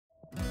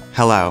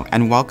Hello,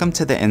 and welcome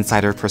to the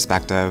Insider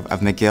Perspective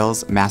of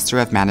McGill's Master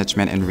of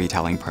Management in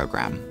Retailing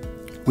program.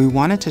 We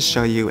wanted to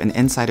show you an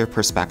insider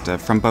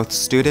perspective from both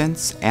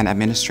students and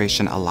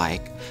administration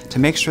alike to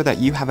make sure that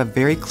you have a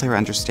very clear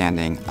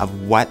understanding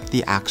of what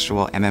the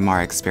actual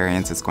MMR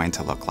experience is going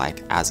to look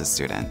like as a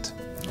student.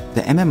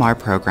 The MMR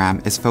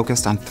program is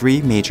focused on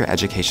three major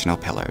educational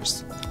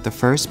pillars. The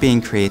first being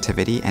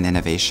creativity and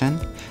innovation,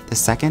 the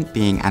second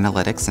being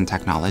analytics and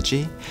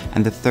technology,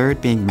 and the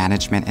third being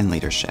management and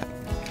leadership.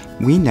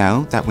 We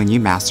know that when you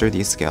master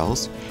these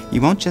skills, you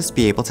won't just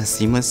be able to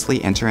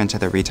seamlessly enter into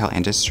the retail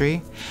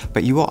industry,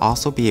 but you will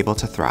also be able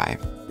to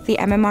thrive. The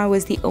MMR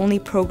was the only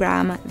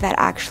program that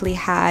actually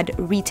had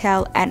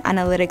retail and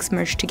analytics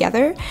merged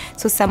together.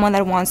 So someone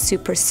that wants to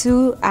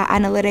pursue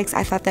analytics,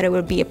 I thought that it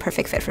would be a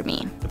perfect fit for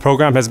me. The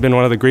program has been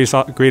one of the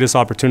greatest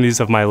opportunities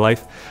of my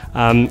life.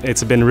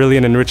 It's been really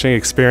an enriching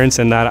experience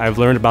in that I've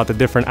learned about the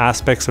different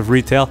aspects of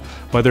retail,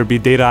 whether it be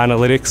data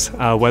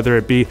analytics, whether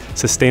it be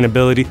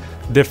sustainability,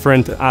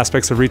 different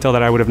aspects of retail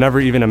that I would have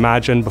never even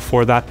imagined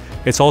before that.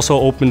 It's also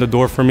opened the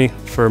door for me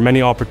for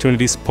many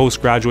opportunities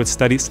postgraduate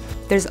studies.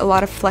 There's a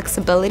lot of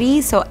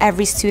flexibility, so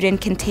every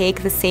student can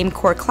take the same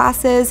core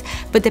classes,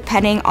 but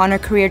depending on our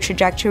career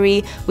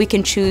trajectory, we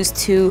can choose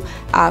to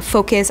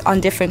focus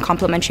on different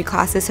complementary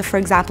classes. So for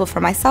example, for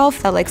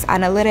myself that likes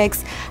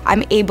analytics,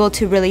 I'm able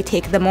to really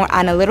take the more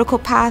analytical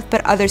path,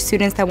 but other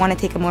students that want to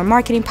take a more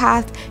marketing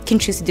path can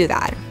choose to do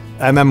that.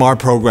 MMR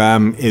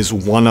program is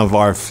one of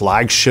our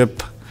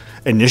flagship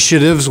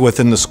initiatives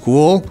within the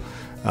school,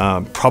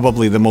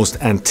 probably the most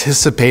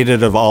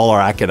anticipated of all our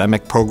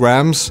academic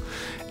programs,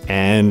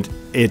 and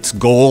its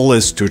goal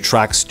is to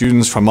attract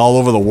students from all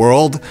over the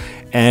world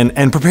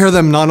and prepare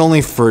them not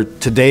only for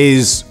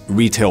today's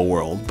retail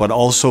world, but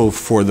also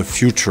for the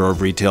future of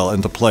retail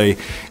and to play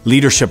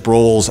leadership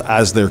roles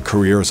as their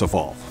careers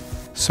evolve.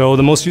 So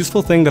the most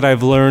useful thing that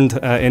I've learned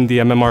in the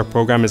MMR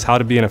program is how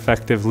to be an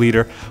effective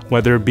leader,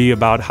 whether it be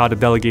about how to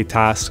delegate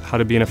tasks, how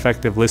to be an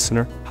effective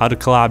listener, how to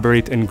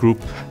collaborate in group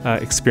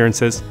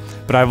experiences.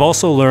 But I've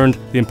also learned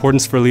the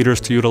importance for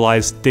leaders to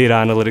utilize data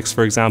analytics,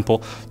 for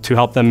example, to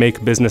help them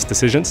make business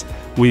decisions.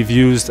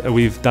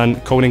 We've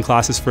done coding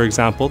classes, for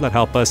example, that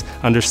help us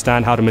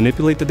understand how to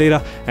manipulate the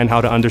data and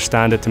how to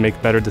understand it to make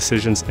better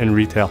decisions in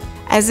retail.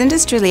 As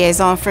industry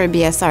liaison for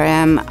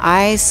BSRM,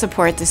 I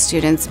support the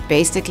students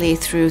basically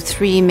through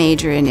three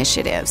major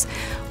initiatives.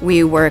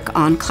 We work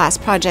on class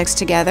projects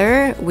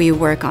together, we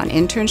work on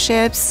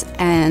internships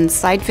and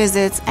site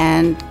visits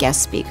and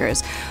guest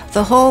speakers.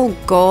 The whole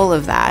goal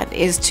of that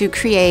is to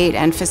create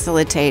and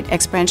facilitate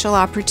experiential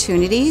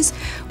opportunities,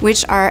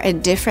 which are a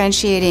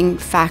differentiating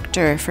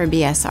factor for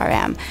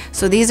BSRM.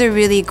 So these are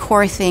really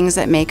core things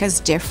that make us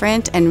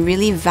different and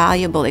really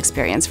valuable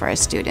experience for our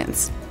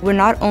students. We're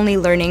not only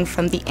learning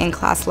from the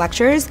in-class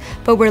lectures,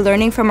 but we're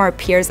learning from our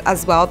peers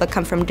as well that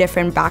come from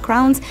different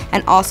backgrounds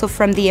and also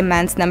from the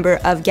immense number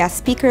of guest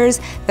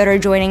speakers that are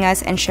joining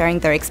us and sharing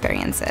their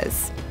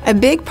experiences. A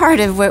big part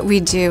of what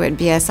we do at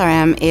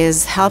BSRM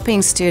is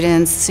helping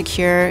students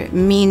secure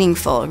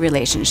meaningful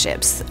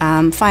relationships,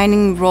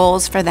 finding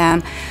roles for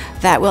them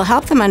that will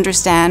help them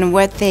understand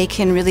what they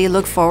can really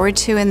look forward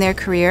to in their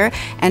career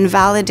and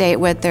validate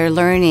what they're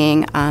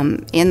learning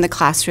in the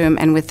classroom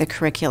and with the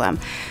curriculum.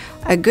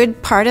 A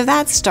good part of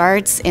that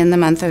starts in the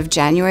month of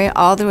January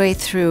all the way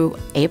through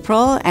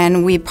April,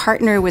 and we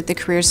partner with the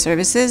career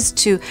services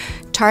to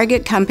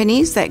target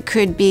companies that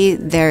could be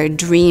their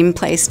dream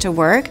place to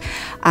work.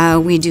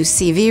 We do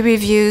CV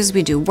reviews,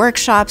 we do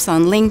workshops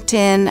on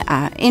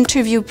LinkedIn,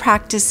 interview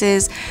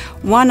practices,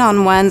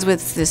 one-on-ones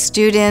with the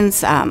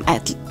students,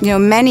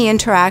 many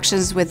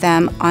interactions with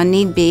them on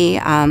need be,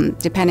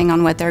 depending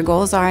on what their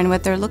goals are and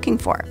what they're looking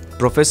for.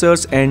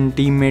 Professors and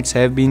teammates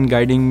have been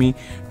guiding me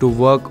to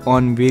work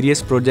on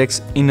various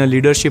projects in a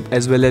leadership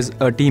as well as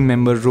a team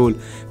member role,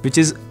 which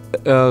is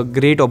a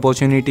great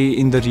opportunity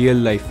in the real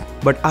life.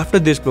 But after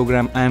this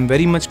program, I am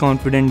very much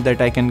confident that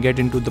I can get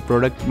into the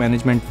product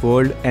management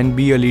world and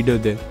be a leader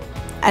there.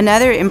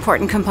 Another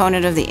important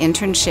component of the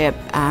internship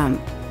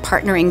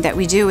partnering that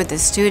we do with the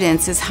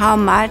students is how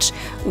much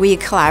we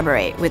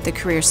collaborate with the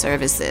career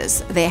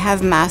services. They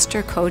have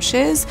master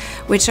coaches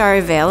which are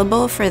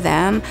available for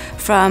them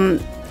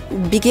from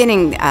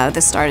beginning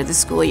the start of the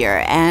school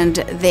year, and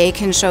they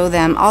can show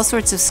them all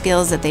sorts of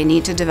skills that they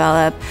need to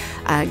develop,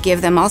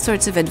 give them all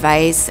sorts of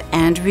advice,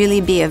 and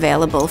really be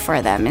available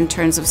for them in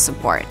terms of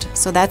support.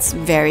 So that's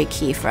very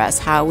key for us,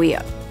 how we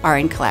are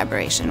in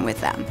collaboration with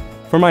them.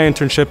 For my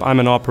internship, I'm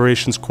an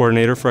operations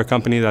coordinator for a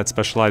company that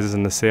specializes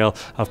in the sale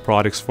of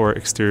products for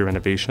exterior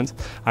renovations.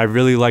 I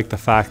really like the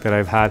fact that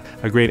I've had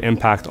a great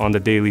impact on the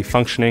daily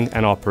functioning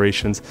and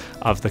operations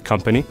of the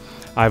company.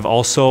 I've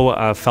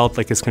also felt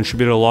like it's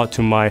contributed a lot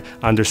to my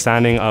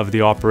understanding of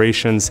the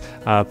operations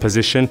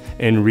position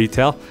in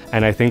retail,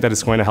 and I think that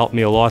it's going to help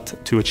me a lot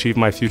to achieve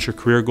my future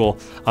career goal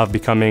of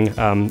becoming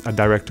a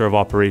director of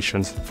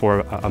operations for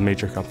a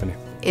major company.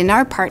 in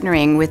our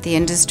partnering with the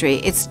industry,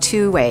 it's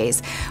two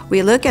ways.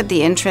 We look at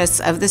the interests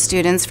of the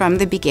students from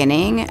the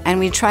beginning, and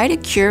we try to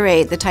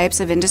curate the types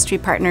of industry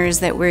partners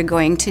that we're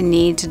going to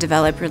need to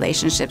develop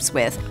relationships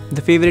with.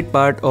 The favorite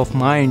part of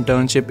my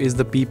internship is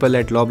the people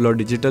at Loblaw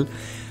Digital.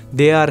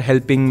 They are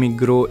helping me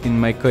grow in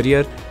my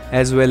career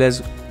as well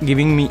as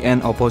giving me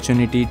an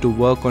opportunity to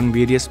work on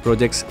various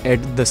projects at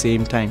the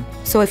same time.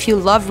 So if you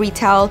love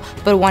retail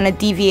but want to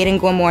deviate and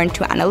go more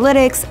into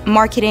analytics,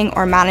 marketing,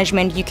 or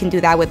management, you can do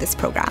that with this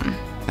program.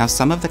 Now,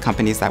 some of the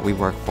companies that we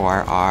work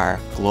for are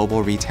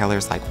global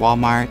retailers like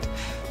Walmart,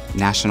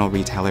 national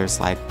retailers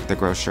like the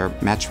grocer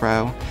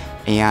Metro,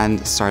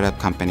 and startup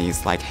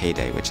companies like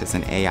Heyday, which is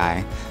an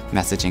AI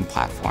messaging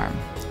platform.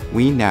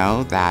 We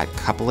know that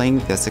coupling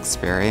this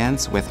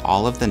experience with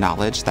all of the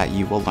knowledge that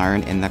you will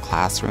learn in the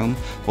classroom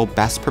will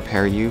best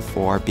prepare you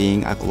for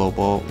being a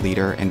global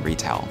leader in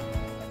retail.